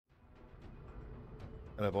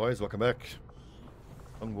Hello boys, welcome back.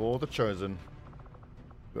 On War the Chosen.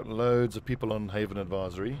 We've got loads of people on Haven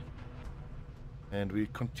Advisory. And we're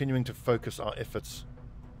continuing to focus our efforts,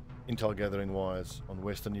 intel gathering wise, on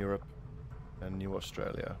Western Europe and New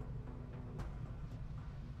Australia.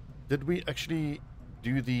 Did we actually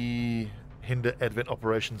do the hinder advent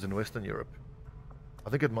operations in Western Europe?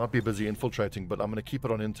 I think it might be busy infiltrating, but I'm going to keep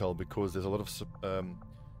it on intel because there's a lot of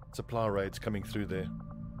supply raids coming through there.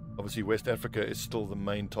 Obviously West Africa is still the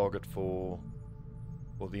main target for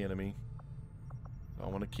the enemy. So I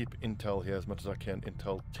want to keep intel here as much as I can.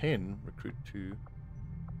 Intel 10, recruit 2.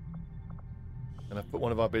 And I've put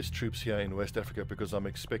one of our best troops here in West Africa because I'm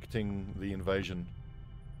expecting the invasion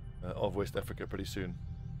of West Africa pretty soon.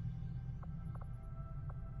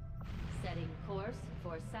 Setting course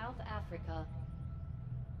for South Africa.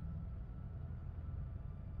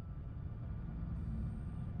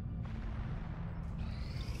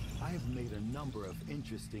 I have made a number of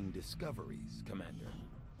interesting discoveries, Commander.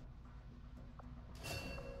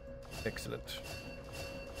 Excellent.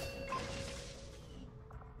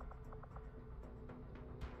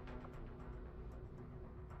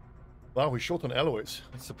 Wow, we're short on alloys.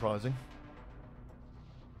 That's surprising.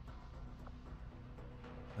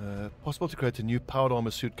 Possible to create a new powered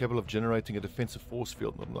armor suit capable of generating a defensive force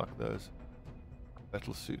field, not like those.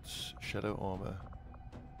 Battle suits, shadow armor.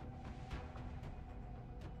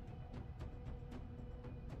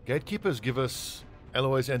 Gatekeepers give us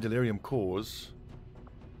alloys and delirium cores.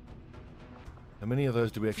 How many of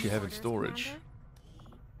those do we actually have in storage? Commander?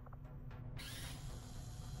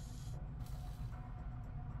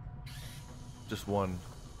 Just one.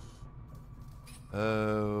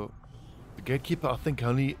 The Gatekeeper, I think,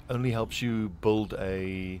 only helps you build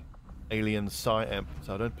a alien psi amp,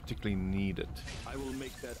 so I don't particularly need it. I will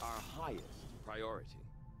make that our highest priority.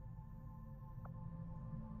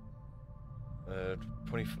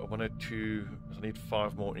 102. I need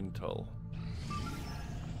 5 more intel.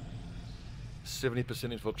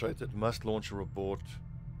 70% infiltrated. Must launch a report.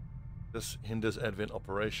 This hinders advent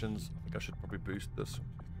operations. I think I should probably boost this. 1,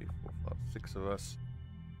 2, 3, 4, 5, 6 of us.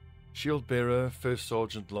 Shield bearer, first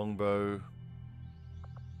sergeant, longbow.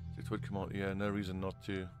 6-word command. Yeah, no reason not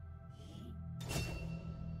to.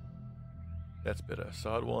 That's better.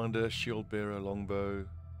 Sidewinder, shield bearer, longbow.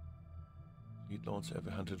 Lead lancer, have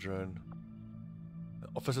a hunter drone.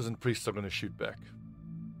 Officers and priests are going to shoot back.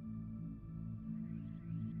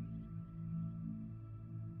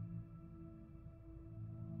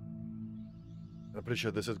 I'm pretty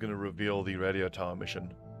sure this is going to reveal the radio tower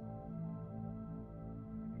mission.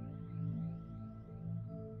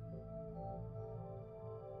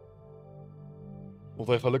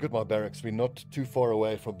 Although if I look at my barracks, we're not too far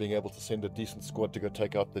away from being able to send a decent squad to go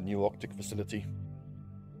take out the new Arctic facility.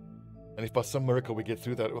 And if by some miracle we get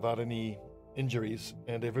through that without any injuries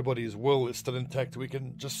and everybody's will is still intact, we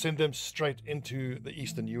can just send them straight into the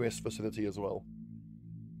eastern US facility as well.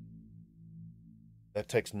 That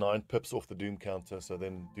takes 9 pips off the doom counter, so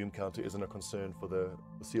then doom counter isn't a concern for the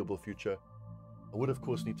foreseeable future. I would of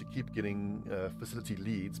course need to keep getting facility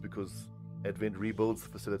leads because Advent rebuilds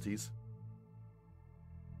facilities.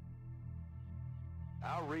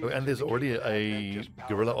 Oh, and there's already a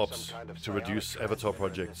guerrilla ops to reduce avatar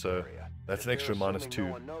project, so that's an extra -2.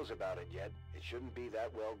 No one knows about it yet. It shouldn't be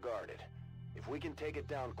that well guarded. If we can take it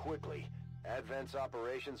down quickly, Advent's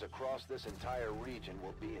operations across this entire region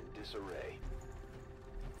will be in disarray.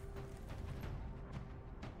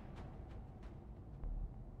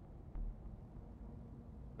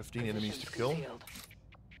 Fifteen enemies to kill.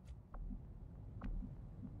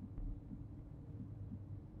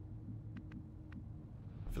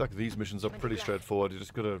 I feel like these missions are pretty straightforward. You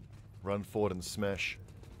just gotta run forward and smash.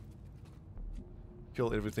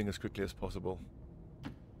 Kill everything as quickly as possible.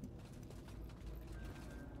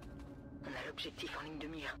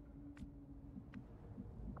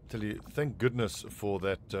 Tell you, thank goodness for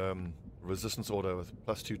that resistance order with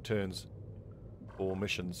 +2 turns for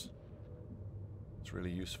missions. It's really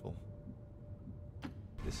useful.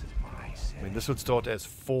 This is my city. I mean, this would start as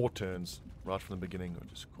 4 turns right from the beginning,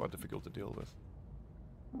 which is quite difficult to deal with.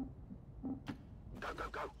 Go, go,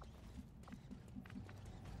 go!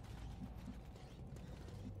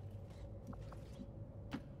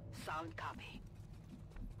 Sound copy.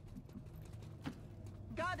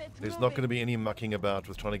 Got it. There's not going to be any mucking about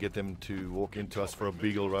with trying to get them to walk into us for a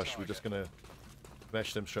beagle rush. We're just going to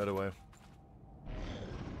smash them straight away.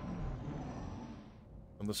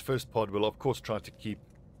 On this first pod, we'll of course try to keep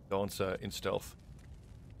Dancer in stealth.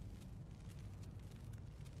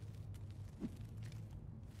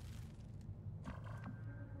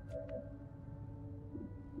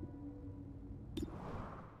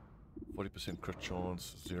 40% crit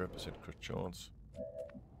chance, 0% crit chance.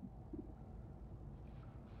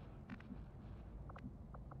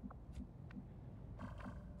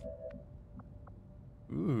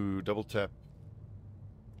 Ooh, double tap.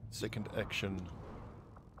 Second action.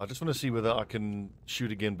 I just want to see whether I can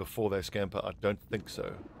shoot again before they scamper. I don't think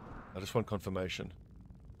so. I just want confirmation.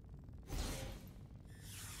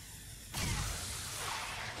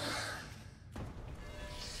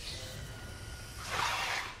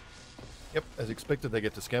 Yep, as expected they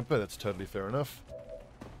get to scamper. That's totally fair enough.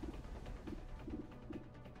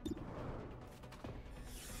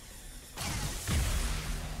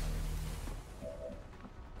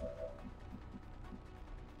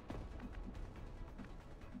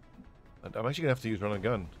 I'm actually going to have to use run and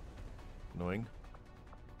gun. Annoying.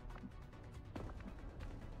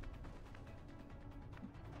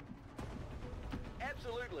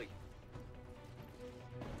 Absolutely.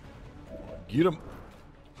 Get him.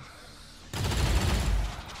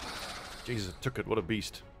 Jesus, it took it. What a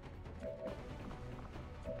beast.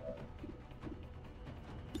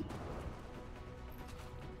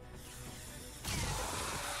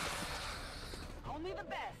 Only the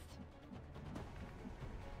best.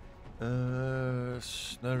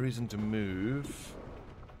 No reason to move.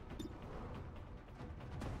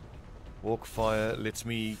 Walk fire lets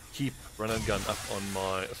me keep run and gun up on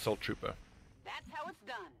my assault trooper. That's how it's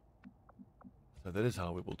done. So that is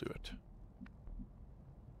how we will do it.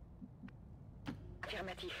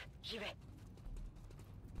 Affirmatif. J'y vais.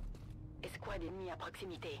 Escouade ennemie à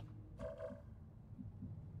proximité.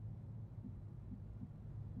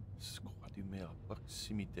 Squad humain à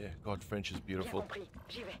proximité. God, French is Bien beautiful. compris.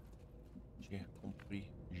 J'y vais. J'ai compris.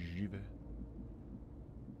 J'y vais.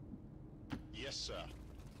 Yes, sir.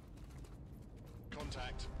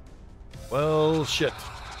 Contact. Well, shit.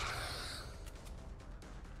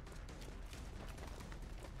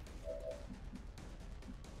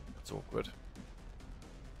 That's awkward.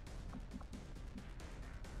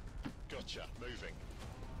 Gotcha. Moving.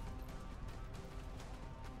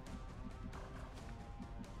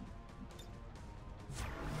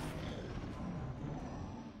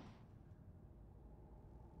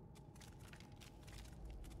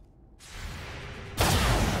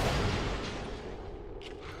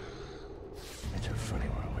 It's a funny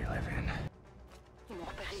world we live in. Ils m'ont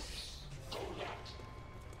repéré.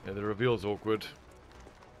 Yeah, the reveal's awkward.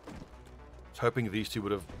 I was hoping these two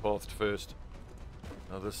would have pathed first.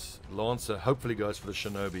 Now this Lancer hopefully goes for the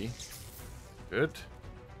Shinobi. Good.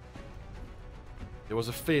 There was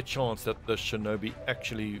a fair chance that the Shinobi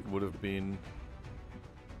actually would have been...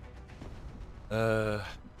 that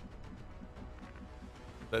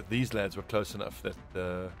these lads were close enough that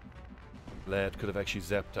the lad could have actually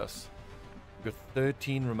zapped us. We've got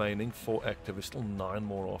 13 remaining, 4 active. There's still 9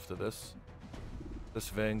 more after this. This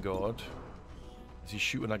Vanguard. Does he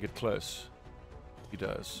shoot when I get close? He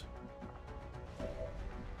does.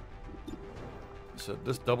 So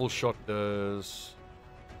this double shot does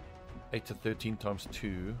 8 to 13 times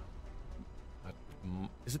 2.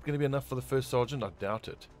 Is it going to be enough for the first sergeant? I doubt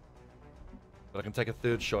it. But I can take a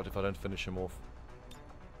third shot if I don't finish him off.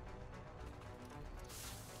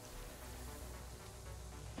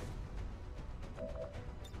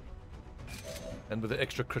 And with the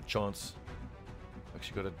extra crit chance, I've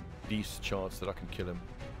actually got a decent chance that I can kill him.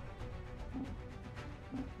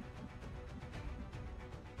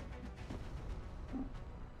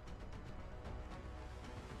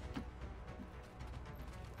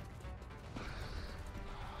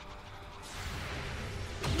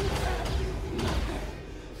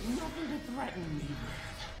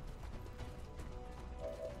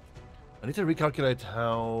 I need to recalculate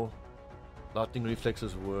how lightning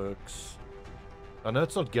reflexes works. I know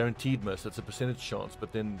it's not guaranteed miss, it's a percentage chance,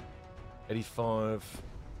 but then 85.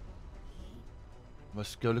 I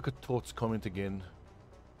must go look at Tort's comment again.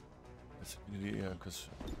 It's, yeah, because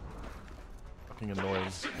fucking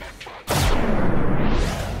annoying.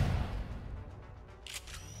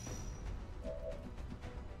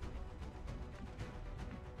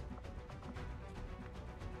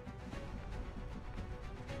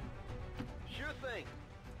 Sure thing.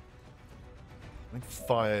 I think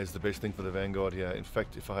fire is the best thing for the Vanguard here. In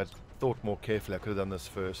fact, if I had thought more carefully, I could have done this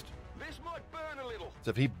first. This might burn a little. So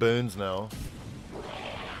if he burns now,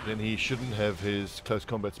 then he shouldn't have his close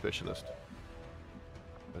combat specialist.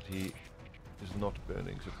 But he is not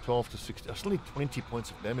burning. So 12 to 60. I still need 20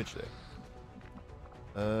 points of damage there.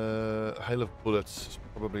 A hail of bullets is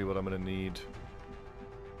probably what I'm going to need.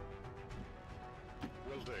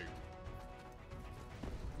 Will do.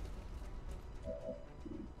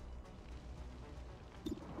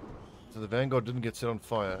 So the Vanguard didn't get set on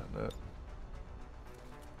fire. No.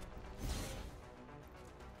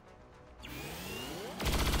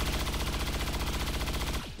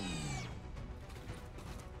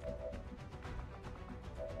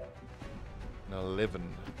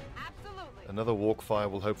 11. Absolutely. Another walk fire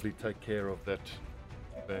will hopefully take care of that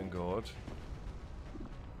vanguard.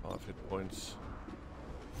 5 hit points.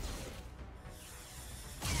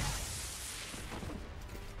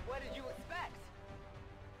 What did you expect?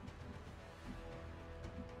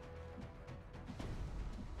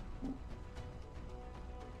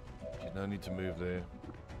 Okay, no need to move there.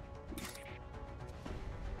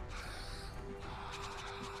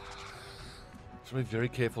 Just be very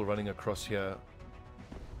careful running across here.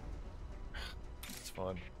 It's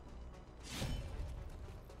fine.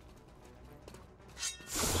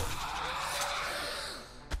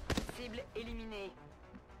 Cible éliminée.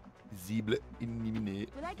 Cible éliminé.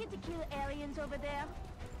 Will I get to kill aliens over there?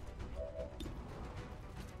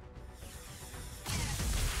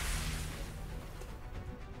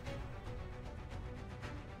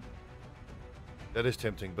 That is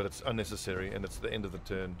tempting, but it's unnecessary, and it's the end of the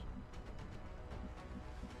turn.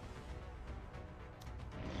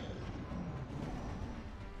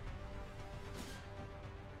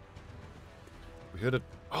 We heard it.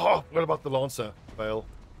 Oh, what about the Lancer? Fail.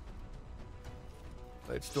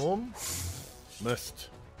 Blade Storm. Missed.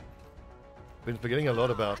 Been forgetting a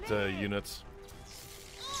lot about units.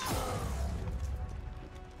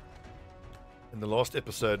 In the last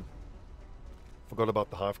episode, forgot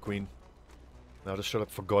about the Hive Queen. Now I just shut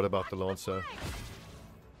up, forgot about the Lancer.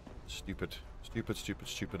 Stupid. Stupid, stupid,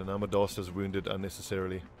 stupid. And Amadas is wounded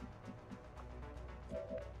unnecessarily.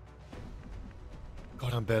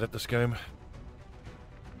 God, I'm bad at this game.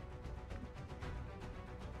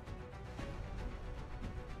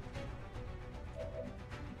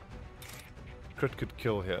 Crit could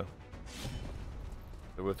kill here.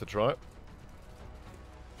 So worth a try.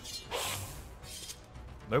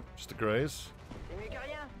 Nope, just a graze. C'est mieux que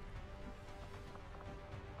rien.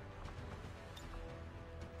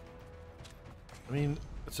 I mean,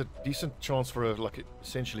 it's a decent chance for a like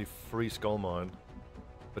essentially free skull mine,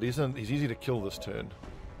 but he's easy to kill this turn.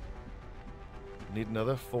 Need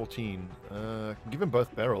another 14. I can give him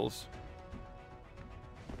both barrels,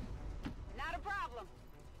 Not a problem.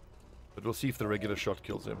 but we'll see if the regular shot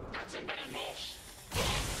kills him.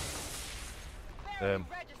 Damn.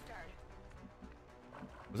 Registered.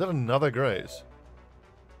 Was that another graze?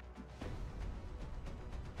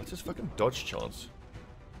 What's his fucking dodge chance?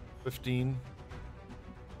 15.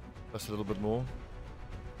 Plus a little bit more.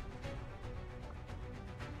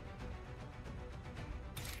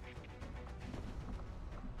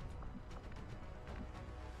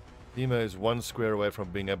 Nemo is 1 square away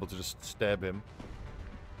from being able to just stab him.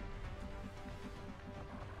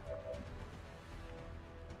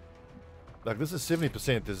 Like, this is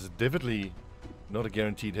 70%. This is definitely not a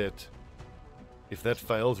guaranteed hit. If that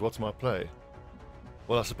fails, what's my play?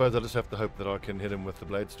 Well, I suppose I just have to hope that I can hit him with the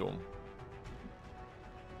Blade Storm.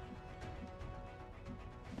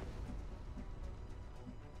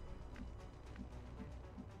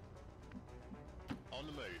 On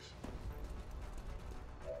the move.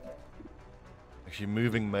 Actually,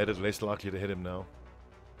 moving made it less likely to hit him now.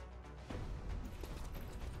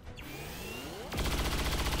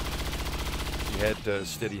 He had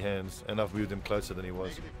steady hands, and I've moved him closer than he was.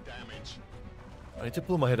 Negative damage. I need to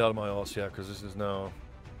pull my head out of my arse here, because this is now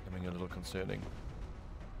becoming a little concerning.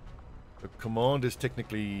 The command is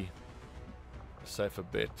technically a safer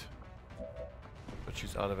bet, but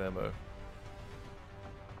she's out of ammo.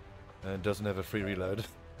 And doesn't have a free reload.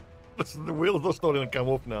 The wheels are starting to come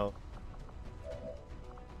off now.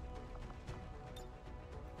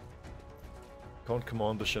 Can't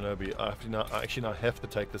command the shinobi. I actually now have to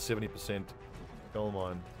take the 70% gold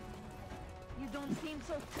mine. You don't seem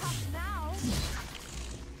so tough now.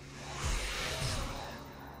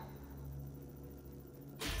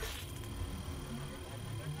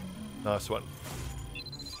 Nice one.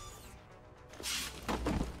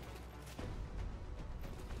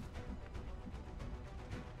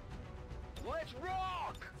 Let's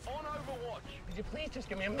rock! On Overwatch! Could you please just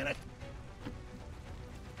give me a minute?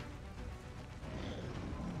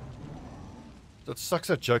 So it sucks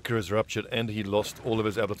that Joker is ruptured and he lost all of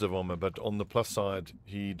his ablative armor, but on the plus side,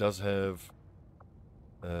 he does have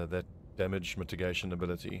that damage mitigation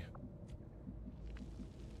ability.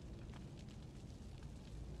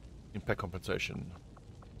 Impact compensation.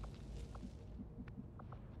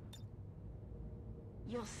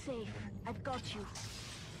 You're safe. I've got you.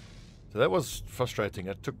 So that was frustrating.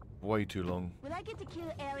 It took way too long. Will I get to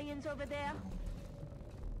kill aliens over there?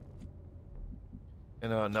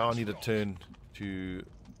 And now I need a turn to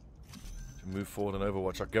move forward and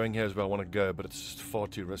Overwatch. Like, going here is where I want to go, but it's just far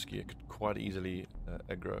too risky. It could quite easily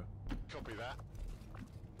aggro. Copy that.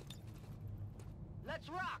 Let's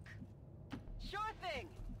rock. Sure thing.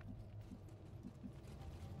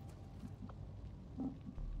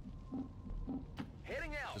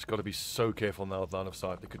 Just got to be so careful now with line of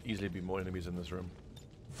sight. There could easily be more enemies in this room.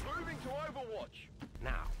 Moving to Overwatch.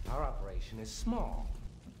 Now, our operation is small.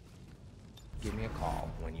 Give me a call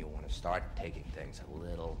when you want to start taking things a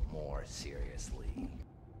little more seriously.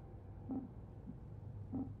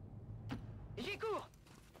 J'y cours.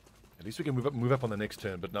 At least we can move up on the next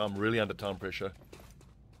turn, but now I'm really under time pressure.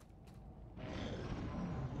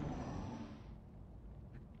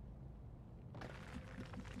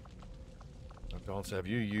 Dancer, have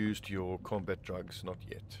you used your combat drugs? Not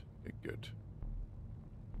yet. Very good.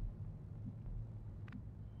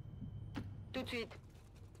 Tout de suite.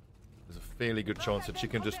 There's a fairly good chance that she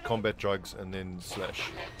can just combat drugs and then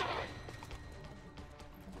slash.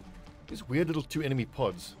 These weird little 2 enemy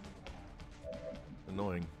pods.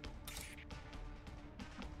 Annoying.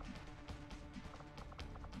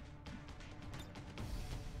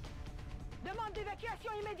 Demande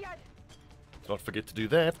d'évacuation immédiate. Let's not forget to do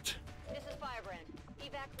that. This is Firebrand.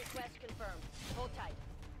 Evac request confirmed. Hold tight.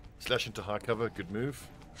 Slash into high cover, good move.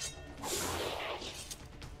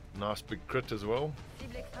 Nice big crit as well.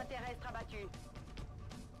 Cible extraterrestre abattue.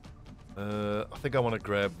 I think I want to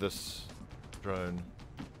grab this drone.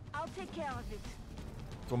 I'll take care of it.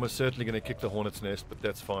 It's almost certainly going to kick the hornet's nest, but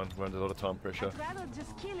that's fine. We're under a lot of time pressure. I'd rather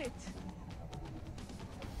just kill it.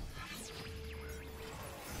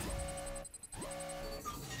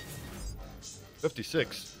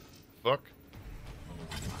 $56. Fuck.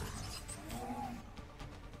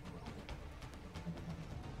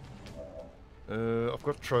 I've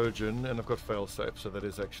got Trojan and I've got failsafe, so that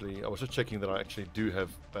is actually... I was just checking that I actually do have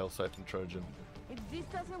failsafe and Trojan. If this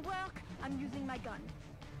doesn't work, I'm using my gun.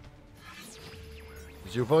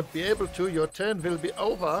 You won't be able to, your turn will be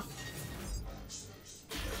over.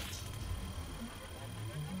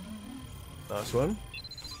 Nice one.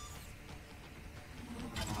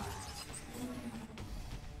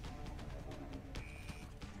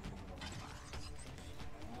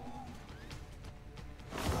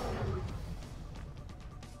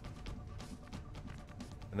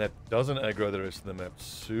 And that doesn't aggro the rest of the map.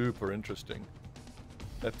 Super interesting.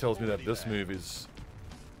 That tells me that this move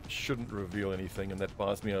shouldn't reveal anything, and that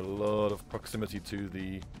buys me a lot of proximity to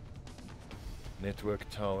the network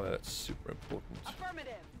tower. That's super important.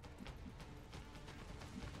 Affirmative.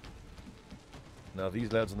 Now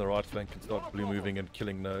these lads on the right flank can start blue moving and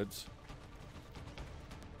killing nodes.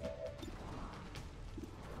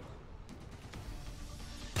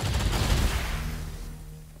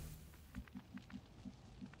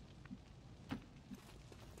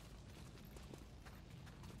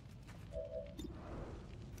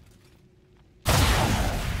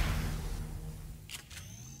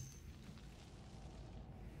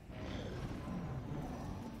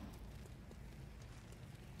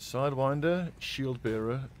 Sidewinder, shield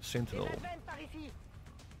bearer, sentinel. Advance par ici.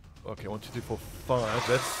 Okay, 1, 2, 3, 4, 5.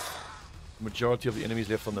 That's the majority of the enemies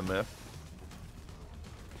left on the map.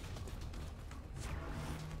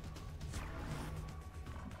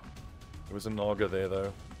 There was a Naga there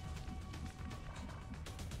though.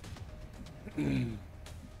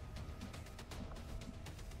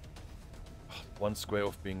 One square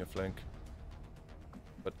off being a flank.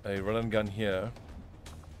 But a run and gun here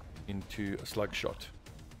into a slug shot.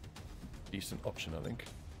 Decent option, I think.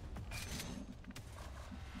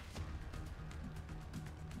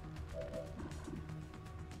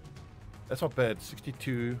 That's not bad.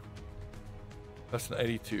 62 plus an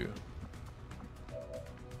 82.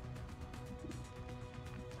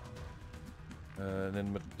 And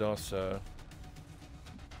then Madasa.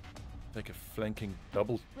 Take a flanking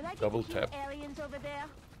double tap. Aliens over there.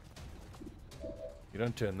 You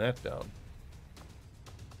don't turn that down.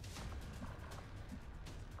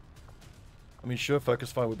 I mean, sure,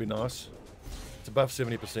 focus fire would be nice. It's above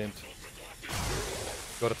 70%.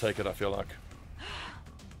 Gotta take it, I feel like.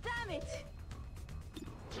 Damn it!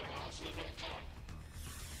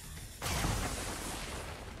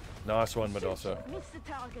 Nice one, Madasa. Missed the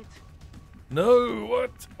target. No,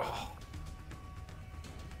 what? Oh.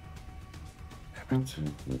 Damn it.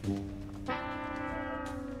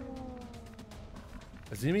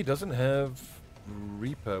 Azimi doesn't have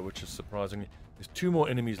Reaper, which is surprising. There's 2 more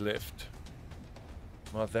enemies left.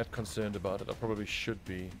 I'm not that concerned about it. I probably should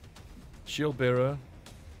be. Shield bearer.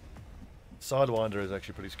 Sidewinder is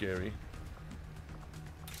actually pretty scary.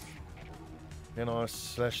 Can I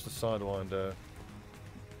slash the Sidewinder?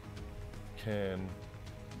 Can.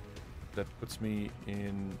 That puts me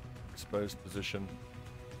in exposed position.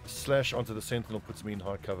 Slash onto the Sentinel puts me in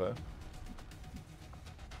high cover.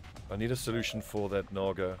 I need a solution for that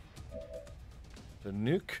Naga. The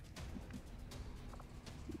nuke.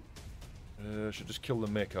 Should just kill the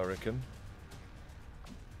mech, I reckon.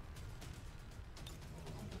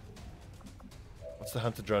 What's the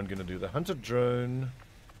hunter drone going to do? The hunter drone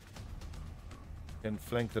can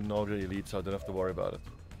flank the Naga elite, so I don't have to worry about it.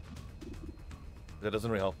 That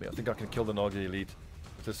doesn't really help me. I think I can kill the Naga elite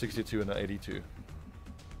with a 62 and an 82.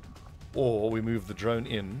 Or we move the drone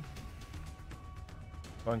in,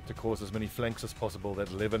 trying to cause as many flanks as possible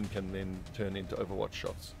that Levin can then turn into overwatch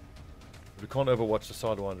shots. We can't overwatch the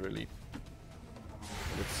Sidewinder elite.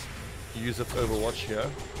 Let's use its overwatch here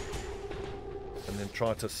and then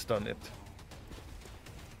try to stun it.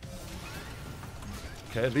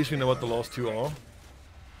 Okay, at least we know what the last two are.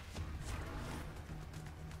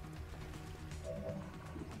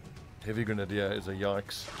 Heavy Grenadier is a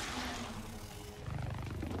yikes.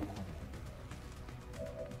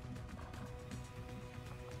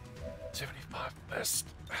 Best.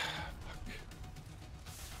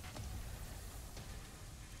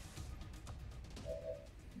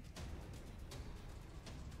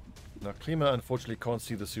 Now Klima unfortunately can't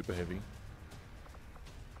see the super heavy.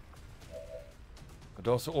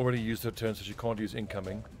 Adasa already used her turn, so she can't use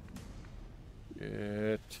incoming.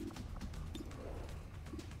 Need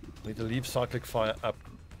to leave cyclic fire up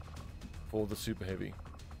for the super heavy.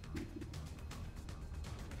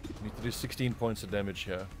 Need to do 16 points of damage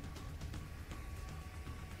here.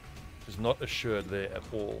 Is not assured there at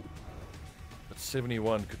all, but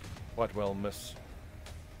 71 could quite well miss.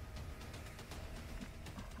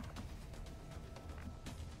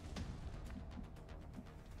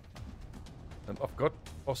 And I've got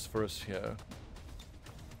phosphorus here,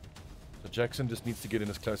 so Jackson just needs to get in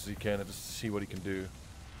as close as he can and just see what he can do.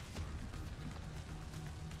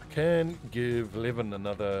 I can give Levin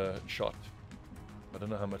another shot. I don't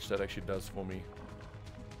know how much that actually does for me.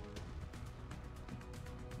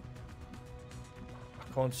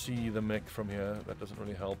 Can't see the mech from here. That doesn't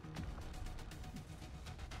really help.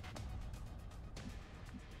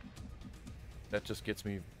 That just gets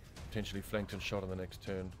me potentially flanked and shot on the next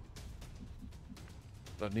turn.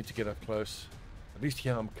 But I need to get up close. At least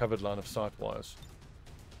here I'm covered line of sight wise.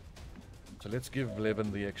 So let's give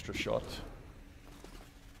Levin the extra shot.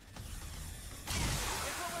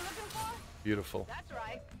 Beautiful. That's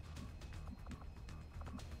right.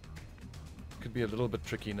 Could be a little bit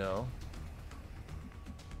tricky now.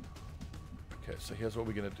 Okay, so here's what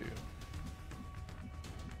we're going to do.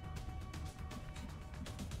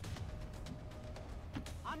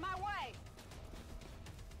 On my way.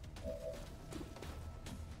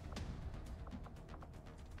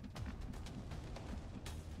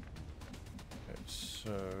 Okay,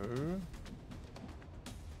 so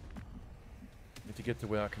need to get to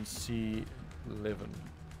where I can see Levin.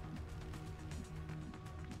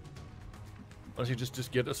 Honestly,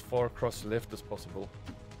 just get as far across left as possible.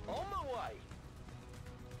 On my way.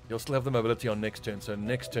 He'll still have the mobility on next turn, so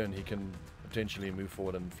next turn he can potentially move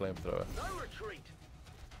forward and flamethrower. No retreat.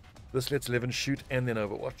 This lets Levin shoot and then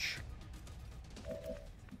overwatch.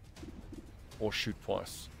 Or shoot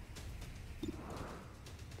twice.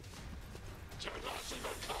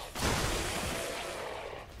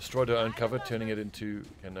 Destroyed her own cover, turning it into...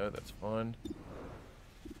 Okay, no, that's fine.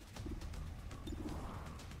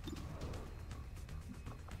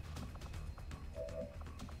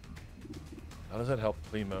 How does that help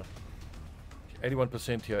Klima?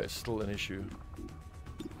 81% here is still an issue.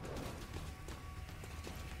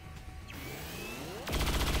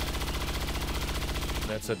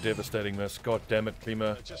 That's a devastating miss. God damn it,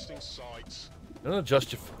 Klima. Adjusting sights. Don't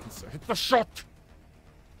adjust your fucking sight. Hit the shot!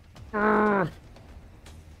 Urgh.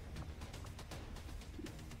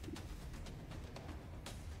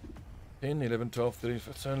 10, 11, 12, 13.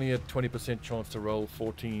 It's only a 20% chance to roll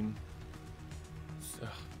 14. Oh,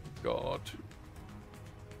 God.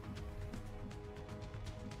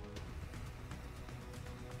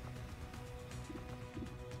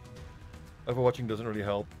 Overwatching doesn't really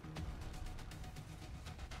help.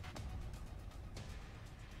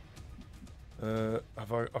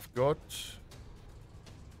 I've got...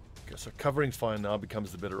 Okay, so covering fire now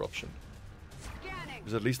becomes the better option.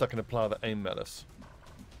 Because at least I can apply the aim malice.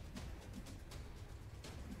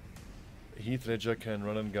 Heath Ledger can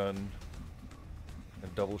run and gun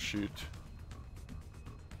and double shoot.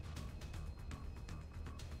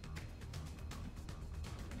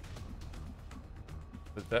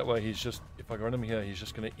 But that way he's just, if I run him here, he's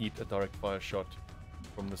just going to eat a direct fire shot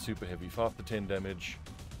from the super heavy. 5 to 10 damage.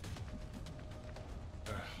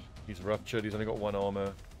 He's ruptured, he's only got 1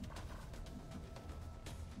 armor.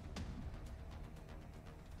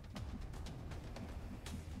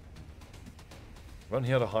 Run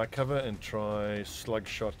here to high cover and try slug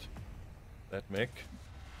shot that mech.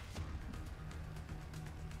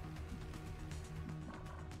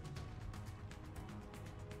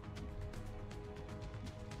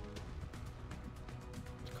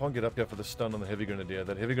 can't get up here for the stun on the heavy grenadier.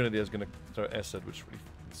 That heavy grenadier is going to throw acid, which really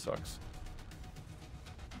sucks.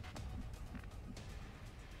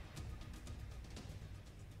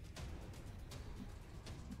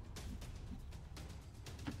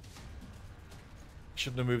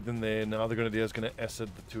 Shouldn't have moved in there. Now the grenadier is going to acid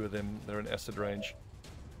the two of them. They're in acid range.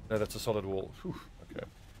 No, that's a solid wall. Whew, okay.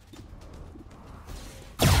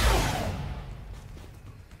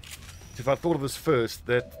 If I thought of this first,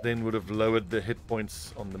 that then would have lowered the hit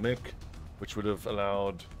points on the mech, which would have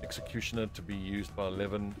allowed Executioner to be used by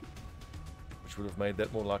 11, which would have made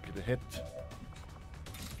that more likely to hit.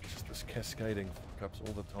 Just this cascading fuck-ups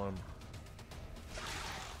all the time.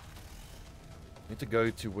 I need to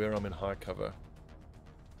go to where I'm in high cover.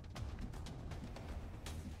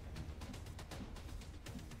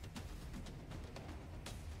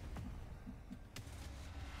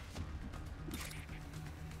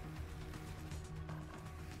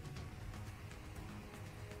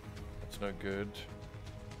 No good.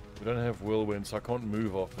 We don't have whirlwind, so I can't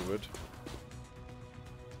move afterward.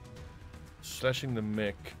 Slashing the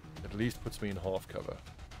mech at least puts me in half cover.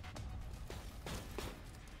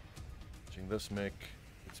 Slashing this mech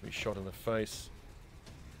gets me shot in the face.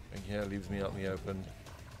 And here leaves me out in the open.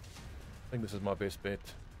 I think this is my best bet.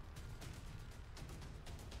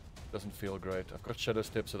 Doesn't feel great. I've got shadow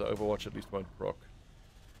step, so the Overwatch at least won't proc.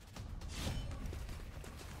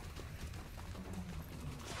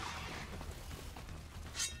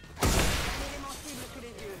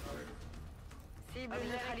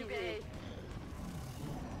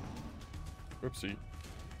 Whoopsie.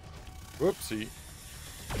 Whoopsie.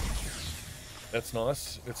 That's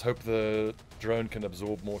nice. Let's hope the drone can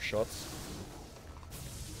absorb more shots.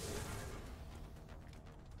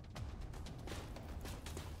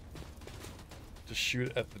 Just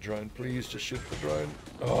shoot at the drone, please. Just shoot the drone.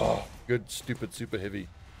 Oh, good, stupid, super heavy.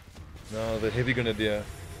 No, the heavy grenadier.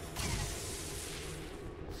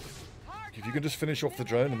 If you can just finish off the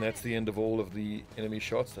drone and that's the end of all of the enemy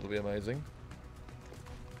shots, that'll be amazing.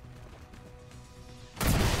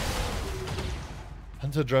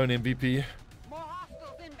 Hunter drone MVP. More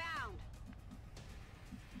hostiles inbound.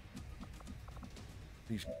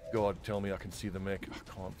 Please, God, tell me I can see the mech.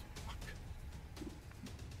 I can't. Fuck.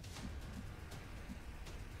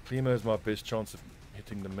 Klimo is my best chance of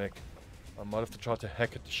hitting the mech. I might have to try to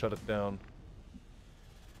hack it to shut it down.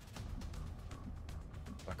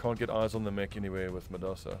 I can't get eyes on the mech anywhere with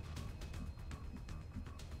Medasa.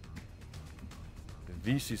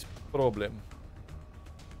 This is problem.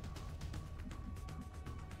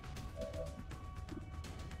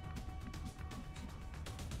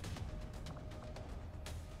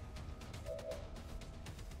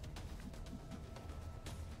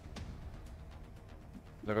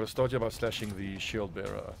 I've got to start here by slashing the shield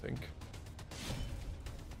bearer, I think.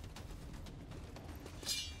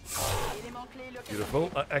 Beautiful.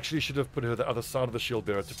 I actually should have put her the other side of the shield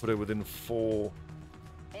bearer to put her within four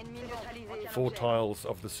tiles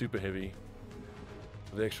of the super heavy.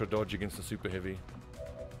 The extra dodge against the super heavy.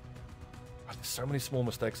 Oh, there's so many small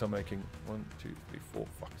mistakes I'm making. 1, 2, 3, 4.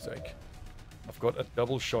 Fuck's sake. I've got a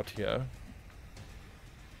double shot here.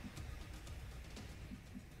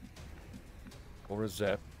 Or a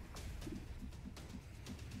zap.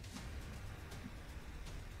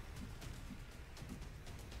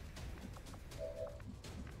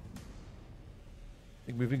 I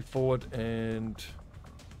think moving forward and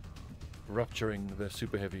rupturing the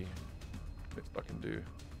super heavy. Best I can do.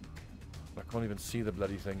 I can't even see the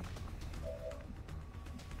bloody thing.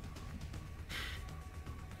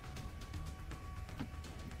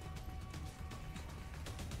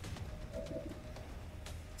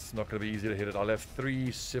 It's not going to be easy to hit it. I'll have 3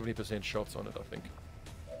 70% shots on it, I think.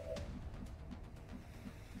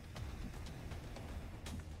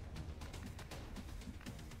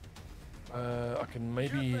 I can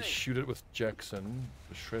maybe shoot it with Jackson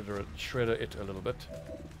to shredder it a little bit.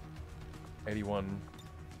 81.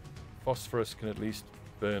 Phosphorus can at least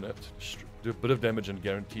burn it. Do a bit of damage and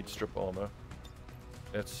guaranteed strip armor.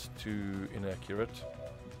 That's too inaccurate.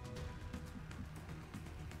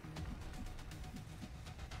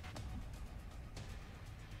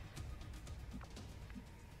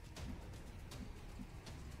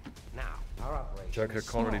 Now, our operation Joker is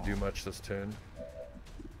can't really small. do much this turn.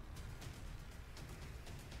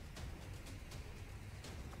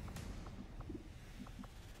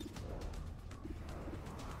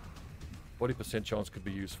 %40 chance could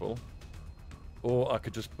be useful. Or I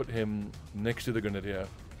could just put him next to the Grenadier.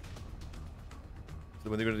 So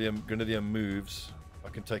when the Grenadier moves, I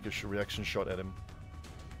can take a reaction shot at him.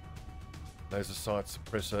 Laser sight,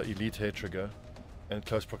 suppressor, elite hair trigger, and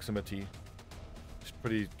close proximity.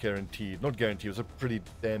 pretty guaranteed. Not guaranteed, it was a pretty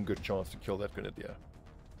damn good chance to kill that grenadier.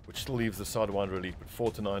 Which still leaves the Sidewinder elite with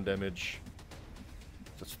 4 to 9 damage.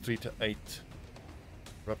 So it's 3 to 8.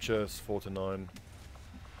 Rupture is 4 to 9.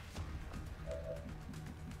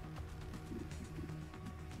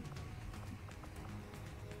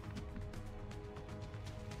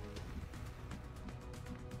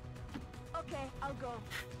 Okay, I'll go.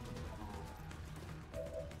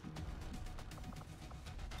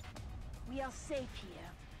 We are safe here.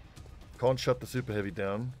 Can't shut the super heavy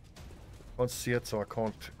down. Can't see it, so I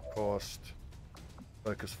can't cast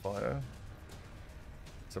focus fire.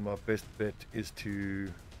 So my best bet is to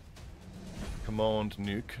command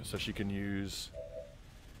nuke, so she can use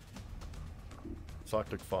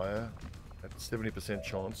cyclic fire at 70%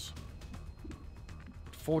 chance.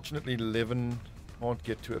 Fortunately, 11 can't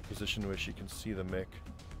get to a position where she can see the mech,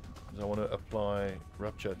 because I want to apply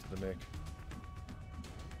rupture to the mech.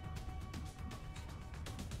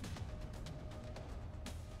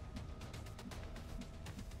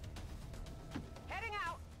 Heading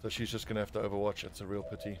out. So she's just going to have to overwatch. It's a real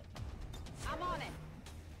pity. I'm on it.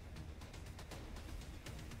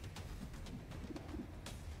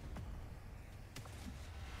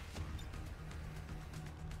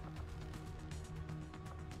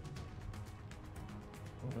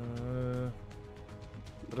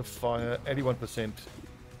 Bit of fire, 81%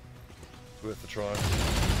 worth the try.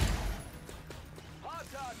 Hard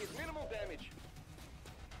target, minimal damage.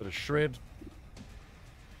 Bit of shred.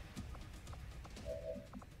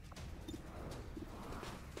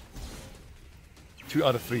 Two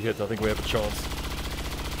out of 3 hits, I think we have a chance.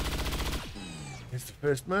 Here's the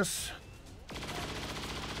first miss.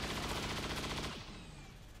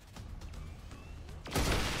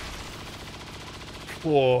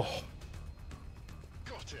 Whoa.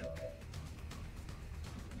 Got him.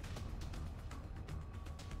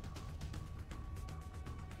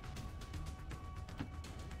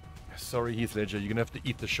 Sorry, Heath Ledger, you're gonna have to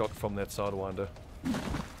eat the shot from that Sidewinder.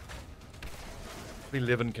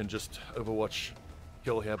 11 can just overwatch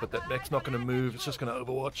kill here, but that mech's not gonna move, it's just gonna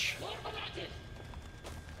overwatch. What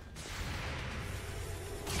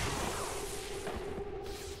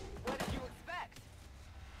did you expect?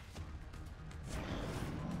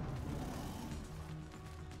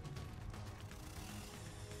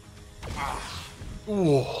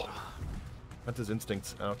 Ooh. Hunter's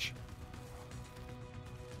instincts, ouch.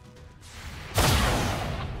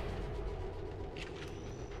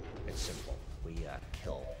 It's simple. We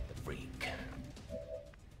kill the freak.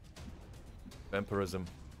 Vampirism.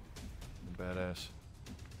 Badass.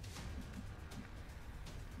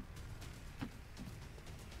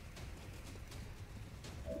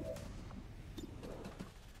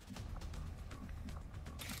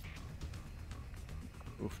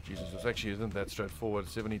 Oof, Jesus, this actually isn't that straightforward.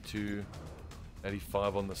 72,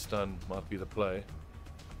 85 on the stun might be the play.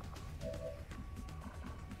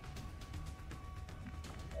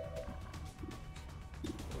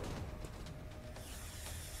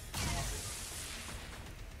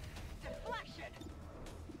 Deflection.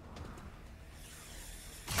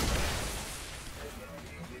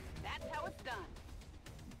 That's how it's done.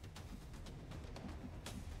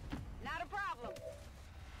 Not a problem.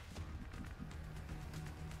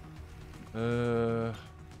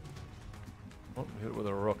 Oh, hit it with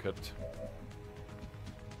a rocket.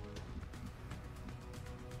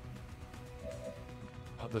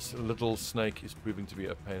 Oh, this little snake is proving to be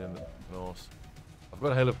a pain in the ass. I've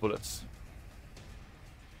got a hail of bullets.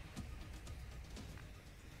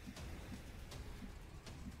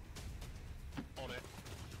 On it.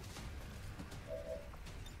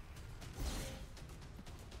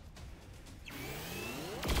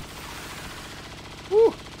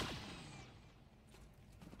 Woo!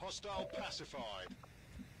 Hostile pacified.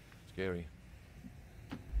 Scary.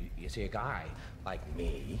 You see, a guy like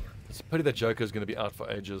me. It's a pity that Joker's going to be out for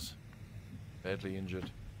ages. Badly injured.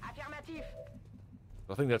 Affirmative.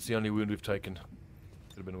 I think that's the only wound we've taken.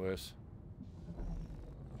 Could have been worse.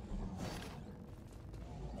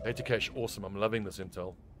 Gatecrasher, awesome. I'm loving this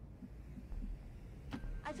intel.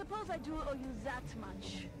 I suppose I do owe you that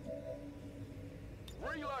much.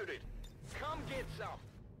 Reloaded. Come get some.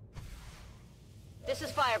 This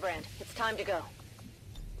is Firebrand. It's time to go.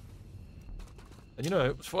 And you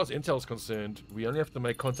know, as far as intel's concerned, we only have to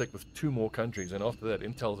make contact with 2 more countries, and after that,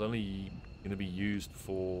 intel's only going to be used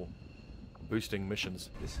for boosting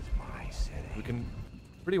missions. This is my city. We can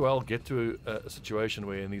pretty well get to a situation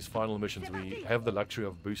where in these final missions we have the luxury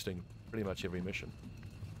of boosting pretty much every mission.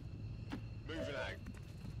 Moving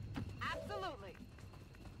out. Absolutely.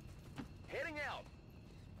 Heading out.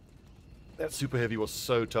 That super heavy was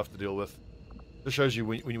so tough to deal with. This shows you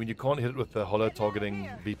when you can't hit it with the hollow targeting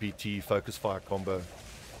VPT focus fire combo.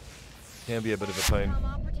 Can be a bit of a pain. XCOM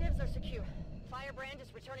operatives are secure. Firebrand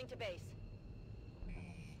is returning to base.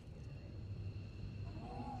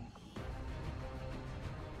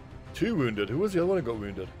 Two wounded. Who was the other one who got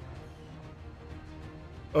wounded?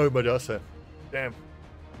 Oh, Madasa. Damn.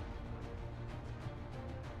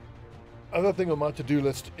 Other thing on my to-do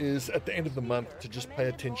list is at the end of the month to just pay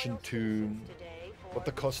attention to what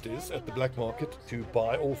the cost is at the black market to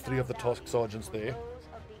buy all 3 of the task sergeants there,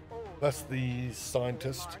 plus the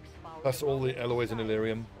scientist, plus all the alloys in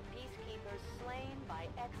Illyrium,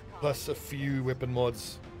 plus a few weapon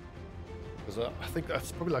mods. Because I think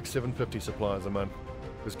that's probably like 750 supplies a month.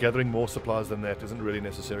 Because gathering more supplies than that isn't really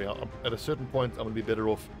necessary. At a certain point, I'm going to be better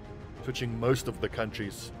off switching most of the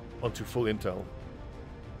countries onto full intel.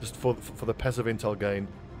 Just for the passive intel gain,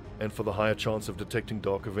 and for the higher chance of detecting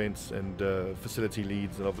dark events and facility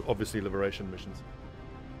leads, and obviously liberation missions.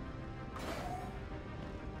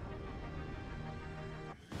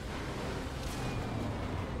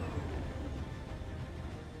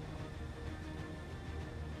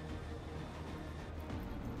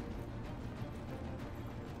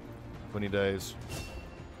 Days.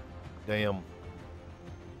 Damn.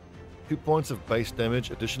 2 points of base damage,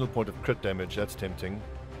 additional point of crit damage, that's tempting.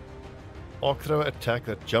 Arc thrower attack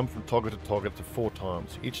that jump from target to target to 4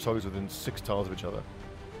 times. Each target is within 6 tiles of each other.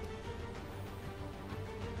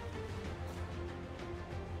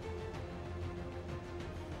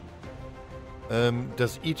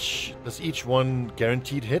 Does each one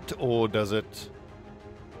guaranteed hit, or does it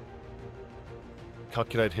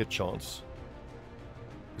calculate hit chance?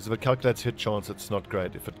 Because if it calculates hit chance, it's not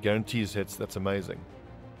great. If it guarantees hits, that's amazing.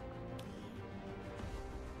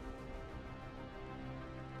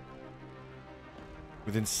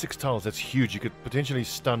 Within 6 tiles, that's huge. You could potentially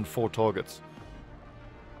stun 4 targets.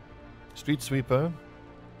 Street Sweeper,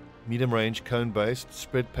 medium range, cone based,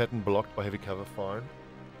 spread pattern blocked by heavy cover, fine.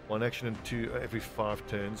 1 action and 2 every 5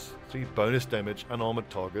 turns. 3 bonus damage, unarmored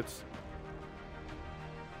targets.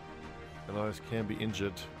 Allies can be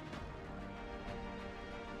injured.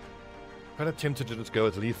 Kind of tempted to just go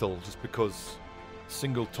with lethal, just because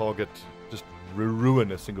single target, just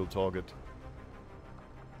ruin a single target.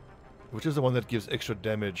 Which is the one that gives extra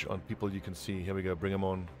damage on people you can see. Here we go, bring them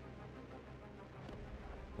on.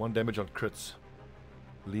 1 damage on crits.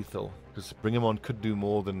 Lethal. Because bring them on could do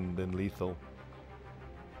more than lethal.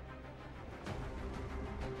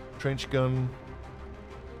 Trench gun.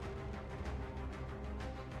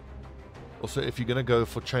 Also, if you're going to go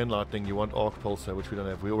for chain lightning, you want arc pulsar, which we don't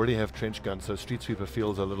have. We already have trench gun, so street sweeper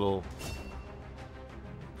feels a little,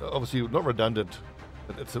 obviously not redundant,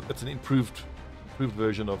 but it's an improved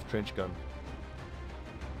version of trench gun.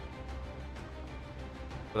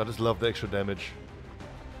 But I just love the extra damage.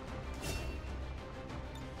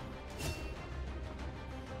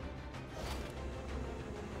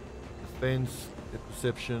 Defense,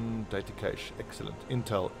 perception, data cache, excellent.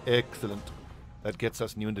 Intel, excellent. That gets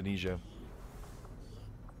us New Indonesia.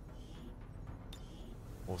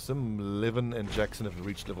 Awesome. Levin and Jackson have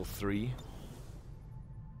reached level 3.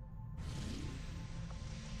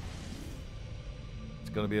 It's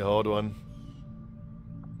going to be a hard one.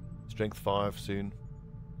 Strength 5 soon.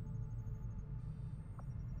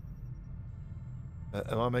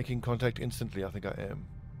 Am I making contact instantly? I think I am.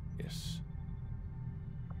 Yes.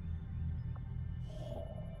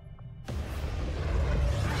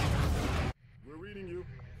 We're reading you.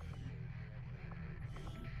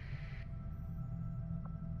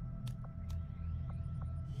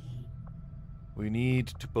 We need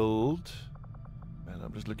to build, and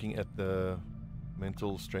I'm just looking at the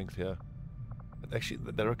mental strength here. But actually,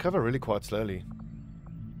 they recover really quite slowly.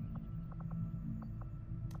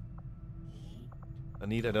 I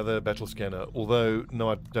need another battle scanner, although no,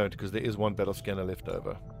 I don't, because there is 1 battle scanner left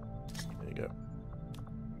over. There you go.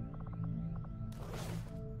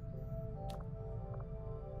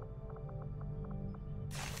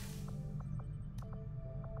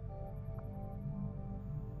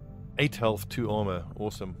 Eight health, 2 armor,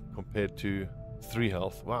 awesome, compared to 3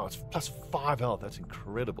 health. Wow, it's plus 5 health, that's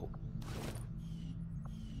incredible.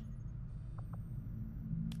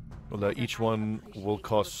 Although each one will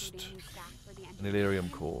cost an Illyrium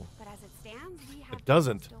core. It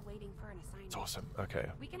doesn't. It's awesome. Okay,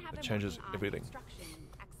 it changes everything.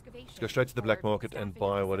 Let's go straight to the black market and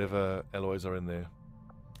buy whatever alloys are in there.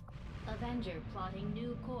 Avenger plotting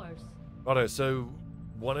new course. Righto, so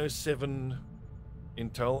 107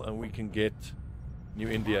 intel and we can get New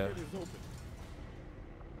India.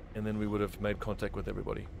 And then we would have made contact with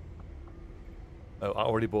everybody. Oh, I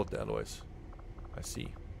already bought the alloys. I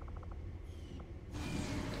see.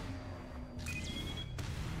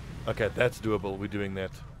 Okay, that's doable. We're doing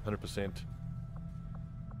that 100%.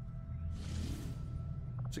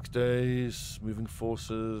 6 days, moving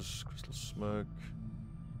forces, crystal smoke.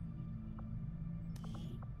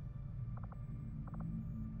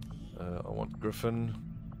 I want Griffin.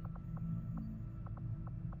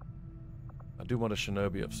 I do want a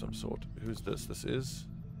shinobi of some sort. Who's this? This is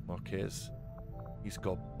Marquez. He's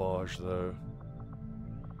got barge though.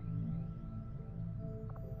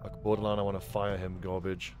 Like borderline, I want to fire him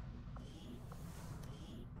garbage.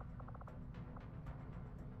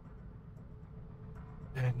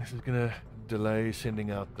 Dang, this is gonna delay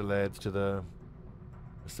sending out the lads to the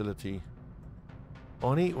facility.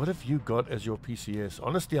 Arnie, what have you got as your PCS?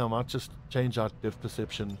 Honestly, I might just change out depth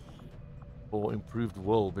perception for improved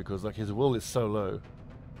will, because like his will is so low.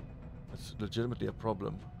 It's legitimately a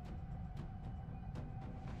problem.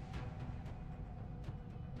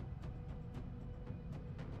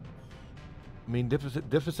 I mean,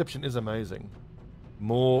 depth perception is amazing.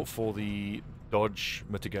 More for the dodge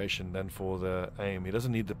mitigation than for the aim. He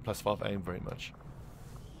doesn't need the +5 aim very much.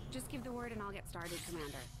 Just give the word and I'll get started,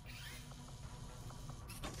 Commander.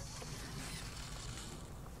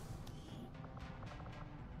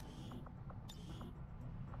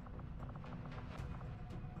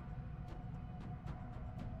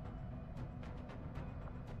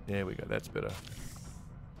 There we go, that's better.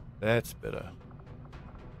 That's better.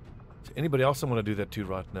 Is anybody else I want to do that to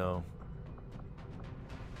right now?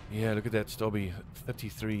 Yeah, look at that, Stobbie.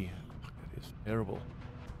 33. Fuck, that is terrible.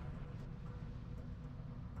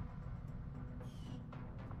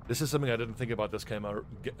 This is something I didn't think about this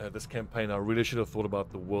campaign. I really should have thought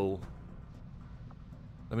about the will.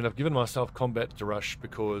 I mean, I've given myself combat to rush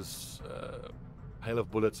because Hail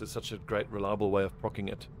of Bullets is such a great, reliable way of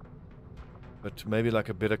proccing it. But maybe like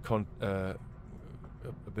a better person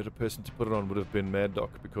to put it on would have been Mad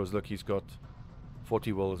Doc, because look, he's got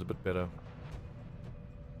 40 will is a bit better.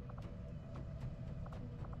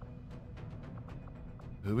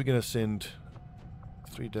 Who are we going to send?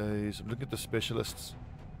 3 days. I'm looking at the specialists.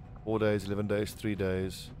 4 days, 11 days, 3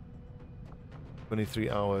 days.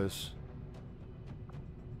 23 hours.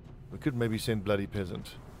 We could maybe send Bloody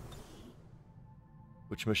Peasant.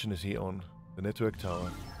 Which mission is he on? The network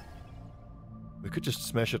tower. We could just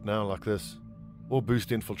smash it now like this. Or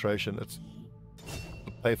boost infiltration. It'll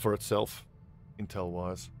pay for itself,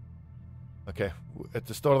 intel-wise. Okay, at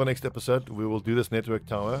the start of the next episode, we will do this network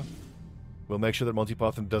tower. We'll make sure that Monty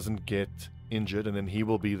Python doesn't get injured, and then he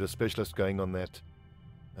will be the specialist going on that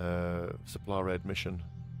supply raid mission.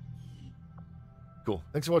 Cool.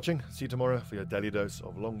 Thanks for watching. See you tomorrow for your daily dose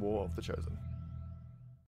of Long War of the Chosen.